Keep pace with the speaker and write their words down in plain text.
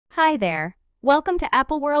Hi there. Welcome to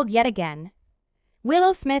Apple World yet again.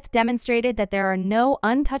 Willow Smith demonstrated that there are no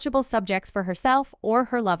untouchable subjects for herself or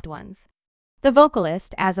her loved ones. The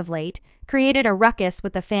vocalist, as of late, created a ruckus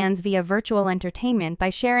with the fans via virtual entertainment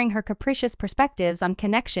by sharing her capricious perspectives on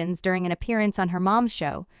connections during an appearance on her mom's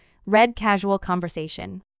show, Red Casual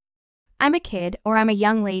Conversation. I'm a kid or I'm a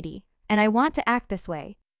young lady, and I want to act this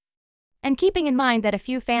way. And keeping in mind that a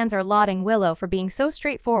few fans are lauding Willow for being so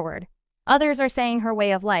straightforward, others are saying her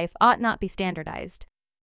way of life ought not be standardized.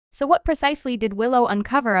 So what precisely did Willow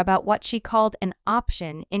uncover about what she called an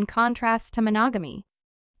option in contrast to monogamy?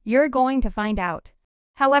 You're going to find out.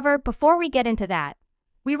 However, before we get into that,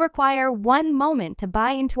 we require one moment to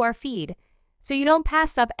buy into our feed so you don't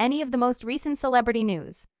pass up any of the most recent celebrity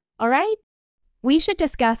news. Alright? We should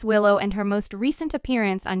discuss Willow and her most recent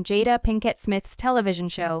appearance on Jada Pinkett Smith's television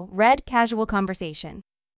show, Red Casual Conversation.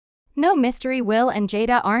 No mystery, Will and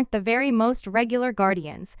Jada aren't the very most regular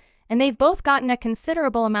guardians, and they've both gotten a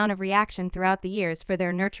considerable amount of reaction throughout the years for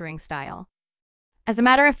their nurturing style. As a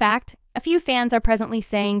matter of fact, a few fans are presently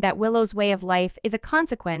saying that Willow's way of life is a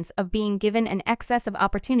consequence of being given an excess of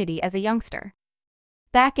opportunity as a youngster.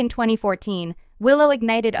 Back in 2014, Willow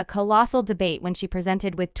ignited a colossal debate when she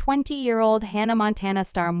presented with 20-year-old Hannah Montana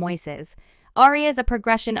star Moises. Arias a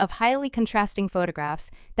progression of highly contrasting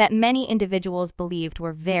photographs that many individuals believed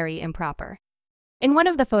were very improper. In one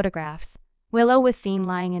of the photographs, Willow was seen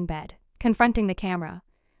lying in bed, confronting the camera,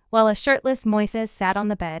 while a shirtless Moises sat on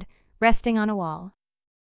the bed, resting on a wall.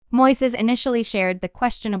 Moises initially shared the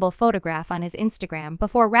questionable photograph on his Instagram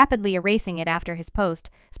before rapidly erasing it after his post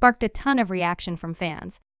sparked a ton of reaction from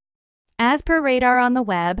fans. As per Radar on the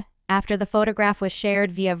web, after the photograph was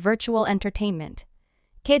shared via virtual entertainment,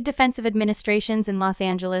 Kid Defensive Administrations in Los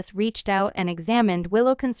Angeles reached out and examined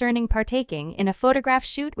Willow concerning partaking in a photograph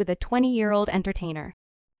shoot with a 20-year-old entertainer.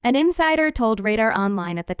 An insider told Radar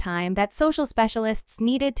Online at the time that social specialists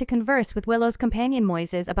needed to converse with Willow's companion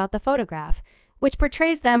Moises about the photograph, which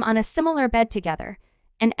portrays them on a similar bed together,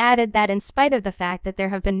 and added that in spite of the fact that there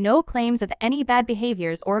have been no claims of any bad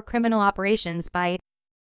behaviors or criminal operations by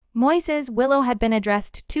Moises, Willow had been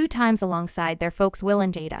addressed 2 times alongside their folks Will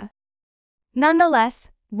and Jada. Nonetheless,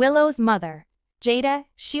 Willow's mother, Jada,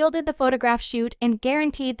 shielded the photograph shoot and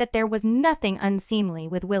guaranteed that there was nothing unseemly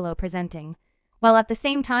with Willow presenting, while at the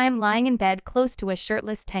same time lying in bed close to a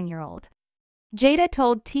shirtless 10-year-old. Jada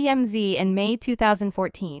told TMZ in May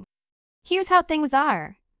 2014, "Here's how things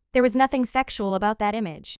are. There was nothing sexual about that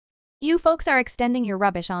image. You folks are extending your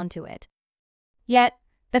rubbish onto it." Yet,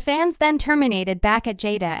 the fans then terminated back at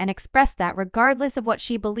Jada and expressed that regardless of what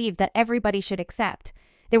she believed that everybody should accept,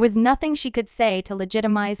 there was nothing she could say to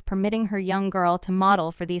legitimize permitting her young girl to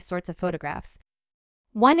model for these sorts of photographs.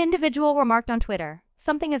 One individual remarked on Twitter,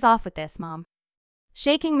 "Something is off with this, Mom."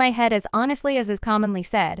 Shaking my head as honestly as is commonly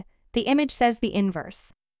said, the image says the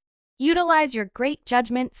inverse. Utilize your great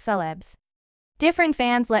judgment, celebs. Different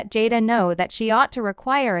fans let Jada know that she ought to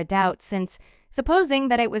require a doubt since, supposing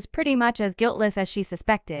that it was pretty much as guiltless as she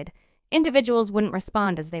suspected, individuals wouldn't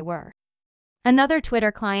respond as they were. Another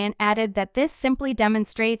Twitter client added that this simply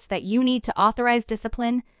demonstrates that you need to authorize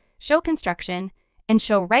discipline, show construction, and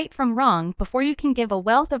show right from wrong before you can give a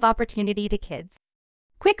wealth of opportunity to kids.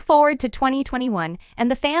 Quick forward to 2021,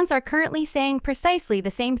 and the fans are currently saying precisely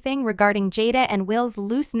the same thing regarding Jada and Will's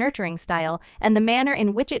loose nurturing style and the manner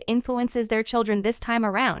in which it influences their children this time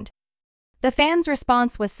around. The fans'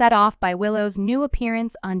 response was set off by Willow's new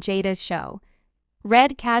appearance on Jada's show,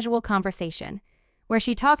 Red Casual Conversation, where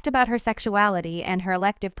she talked about her sexuality and her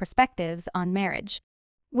elective perspectives on marriage.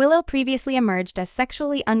 Willow previously emerged as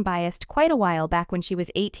sexually unbiased quite a while back when she was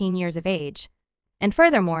 18 years of age. And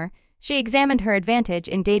furthermore, she examined her advantage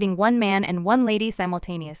in dating one man and one lady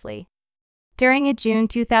simultaneously. During a June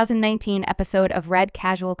 2019 episode of Red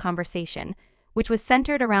Casual Conversation, which was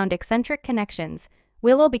centered around eccentric connections,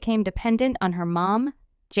 Willow became dependent on her mom,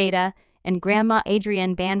 Jada, and Grandma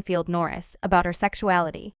Adrienne Banfield Norris about her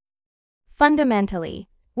sexuality. Fundamentally,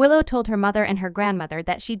 Willow told her mother and her grandmother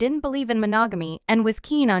that she didn't believe in monogamy and was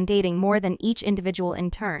keen on dating more than each individual in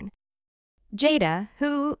turn. Jada,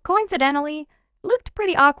 who, coincidentally, looked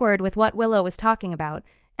pretty awkward with what Willow was talking about,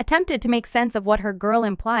 attempted to make sense of what her girl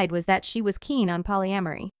implied was that she was keen on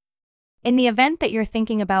polyamory. In the event that you're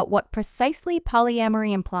thinking about what precisely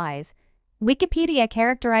polyamory implies, Wikipedia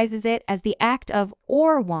characterizes it as the act of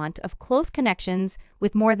or want of close connections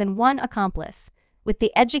with more than one accomplice, with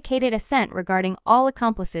the educated assent regarding all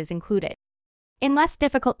accomplices included. In less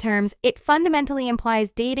difficult terms, it fundamentally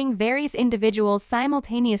implies dating various individuals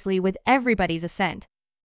simultaneously with everybody's assent.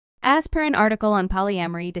 As per an article on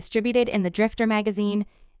polyamory distributed in the Drifter magazine,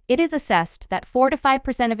 it is assessed that 4 to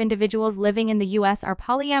 5% of individuals living in the US are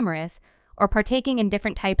polyamorous or partaking in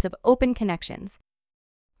different types of open connections,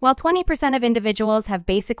 while 20% of individuals have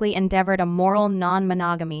basically endeavored a moral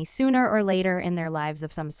non-monogamy sooner or later in their lives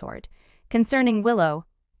of some sort. Concerning Willow,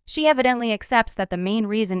 she evidently accepts that the main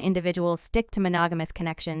reason individuals stick to monogamous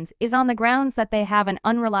connections is on the grounds that they have an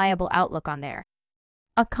unreliable outlook on their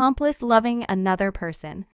accomplice loving another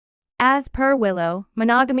person. As per Willow,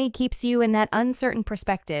 monogamy keeps you in that uncertain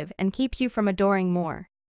perspective and keeps you from adoring more.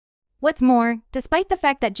 What's more, despite the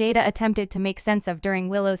fact that Jada attempted to make sense of during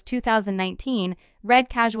Willow's 2019 Red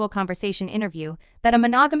Casual Conversation interview that a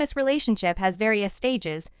monogamous relationship has various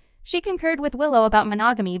stages, she concurred with Willow about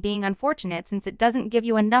monogamy being unfortunate since it doesn't give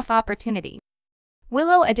you enough opportunity.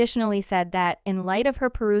 Willow additionally said that, in light of her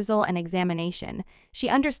perusal and examination, she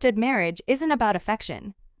understood marriage isn't about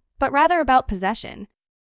affection, but rather about possession.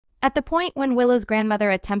 At the point when Willow's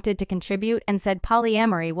grandmother attempted to contribute and said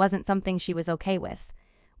polyamory wasn't something she was okay with,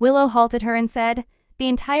 Willow halted her and said, "The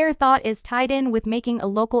entire thought is tied in with making a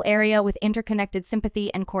local area with interconnected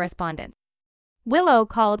sympathy and correspondence." Willow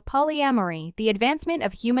called polyamory the advancement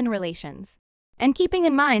of human relations. And keeping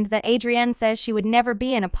in mind that Adrienne says she would never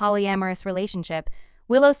be in a polyamorous relationship,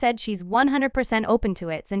 Willow said she's 100% open to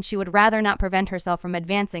it since she would rather not prevent herself from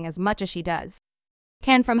advancing as much as she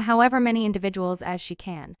can from however many individuals as she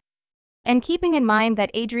can. And keeping in mind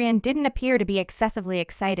that Adrienne didn't appear to be excessively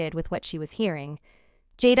excited with what she was hearing,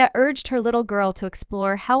 Jada urged her little girl to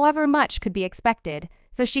explore however much could be expected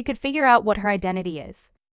so she could figure out what her identity is.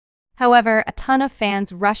 However, a ton of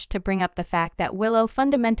fans rushed to bring up the fact that Willow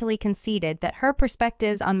fundamentally conceded that her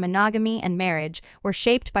perspectives on monogamy and marriage were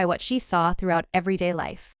shaped by what she saw throughout everyday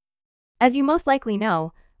life. As you most likely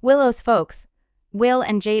know, Willow's folks, Will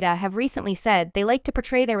and Jada, have recently said they like to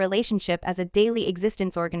portray their relationship as a daily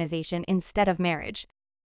existence organization instead of marriage.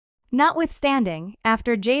 Notwithstanding,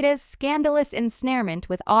 after Jada's scandalous ensnarement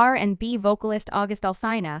with R&B vocalist August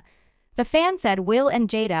Alsina, the fan said Will and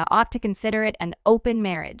Jada ought to consider it an open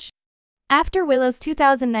marriage. After Willow's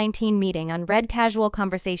 2019 meeting on Red Casual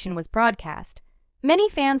Conversation was broadcast, many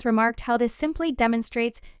fans remarked how this simply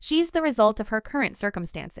demonstrates she's the result of her current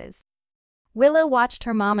circumstances. Willow watched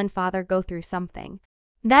her mom and father go through something.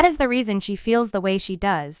 That is the reason she feels the way she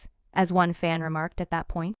does, as one fan remarked at that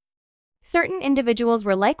point. Certain individuals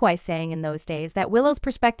were likewise saying in those days that Willow's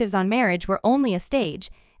perspectives on marriage were only a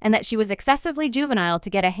stage, and that she was excessively juvenile to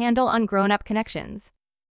get a handle on grown-up connections.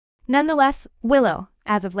 Nonetheless, Willow,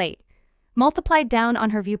 as of late, multiplied down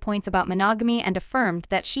on her viewpoints about monogamy and affirmed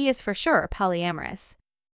that she is for sure polyamorous.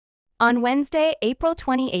 On Wednesday, April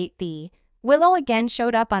 28th, Willow again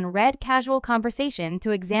showed up on Red Casual Conversation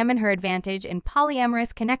to examine her advantage in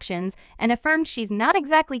polyamorous connections and affirmed she's not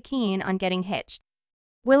exactly keen on getting hitched.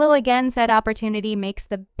 Willow again said opportunity makes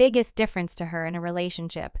the biggest difference to her in a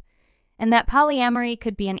relationship, and that polyamory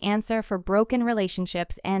could be an answer for broken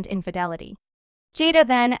relationships and infidelity. Jada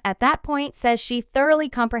then, at that point, says she thoroughly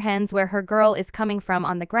comprehends where her girl is coming from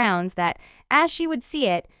on the grounds that, as she would see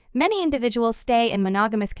it, many individuals stay in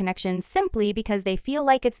monogamous connections simply because they feel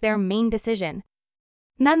like it's their main decision.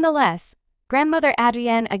 Nonetheless, grandmother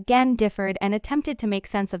Adrienne again differed and attempted to make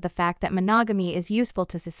sense of the fact that monogamy is useful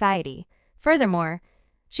to society. Furthermore,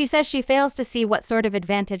 she says she fails to see what sort of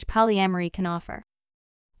advantage polyamory can offer.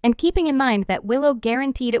 And keeping in mind that Willow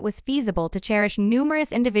guaranteed it was feasible to cherish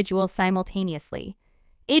numerous individuals simultaneously,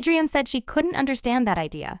 Adrienne said she couldn't understand that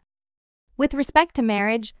idea. With respect to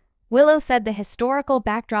marriage, Willow said the historical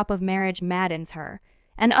backdrop of marriage maddens her,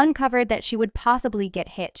 and uncovered that she would possibly get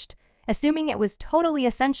hitched, assuming it was totally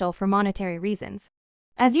essential for monetary reasons.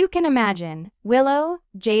 As you can imagine, Willow,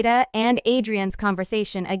 Jada, and Adrienne's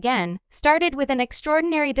conversation again started with an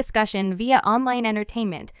extraordinary discussion via online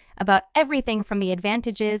entertainment about everything from the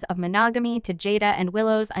advantages of monogamy to Jada and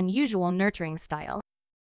Willow's unusual nurturing style.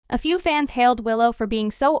 A few fans hailed Willow for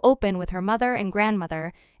being so open with her mother and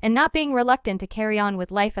grandmother and not being reluctant to carry on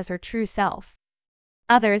with life as her true self.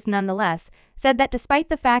 Others, nonetheless, said that despite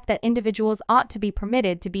the fact that individuals ought to be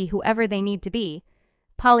permitted to be whoever they need to be,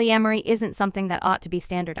 polyamory isn't something that ought to be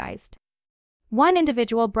standardized. One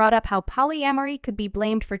individual brought up how polyamory could be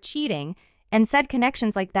blamed for cheating and said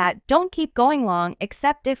connections like that don't keep going long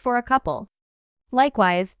except if for a couple.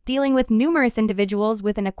 Likewise, dealing with numerous individuals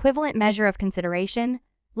with an equivalent measure of consideration,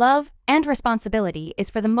 love, and responsibility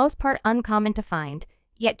is for the most part uncommon to find,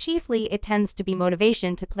 yet chiefly it tends to be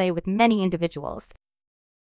motivation to play with many individuals.